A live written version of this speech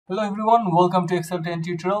Hello everyone, welcome to Excel 10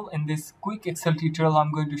 tutorial. In this quick Excel tutorial,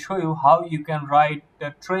 I'm going to show you how you can write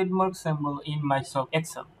the trademark symbol in Microsoft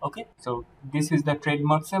Excel. Okay, so this is the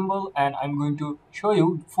trademark symbol and I'm going to show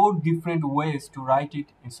you 4 different ways to write it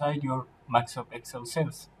inside your Microsoft Excel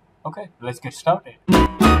cells. Okay, let's get started.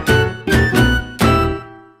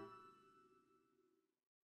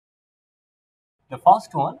 The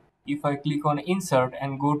first one, if I click on insert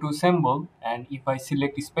and go to symbol, and if I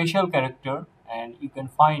select special character, and you can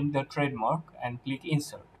find the trademark and click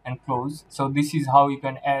insert and close. So this is how you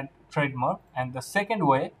can add trademark. And the second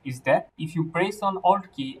way is that if you press on alt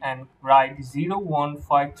key and write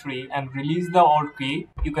 0153 and release the alt key,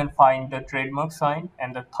 you can find the trademark sign.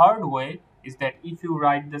 And the third way is that if you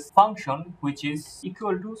write this function which is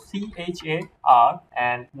equal to CHAR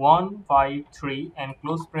and 153 and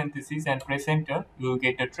close parentheses and press enter, you will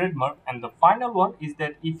get a trademark. And the final one is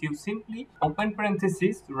that if you simply open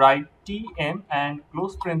parentheses, write TM and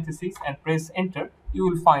close parentheses and press enter, you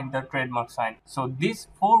will find the trademark sign. So these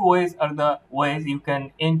 4 ways are the ways you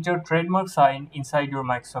can enter trademark sign inside your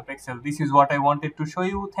Microsoft Excel. This is what I wanted to show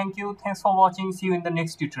you. Thank you. Thanks for watching. See you in the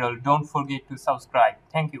next tutorial. Don't forget to subscribe.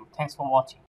 Thank you. Thanks for watching.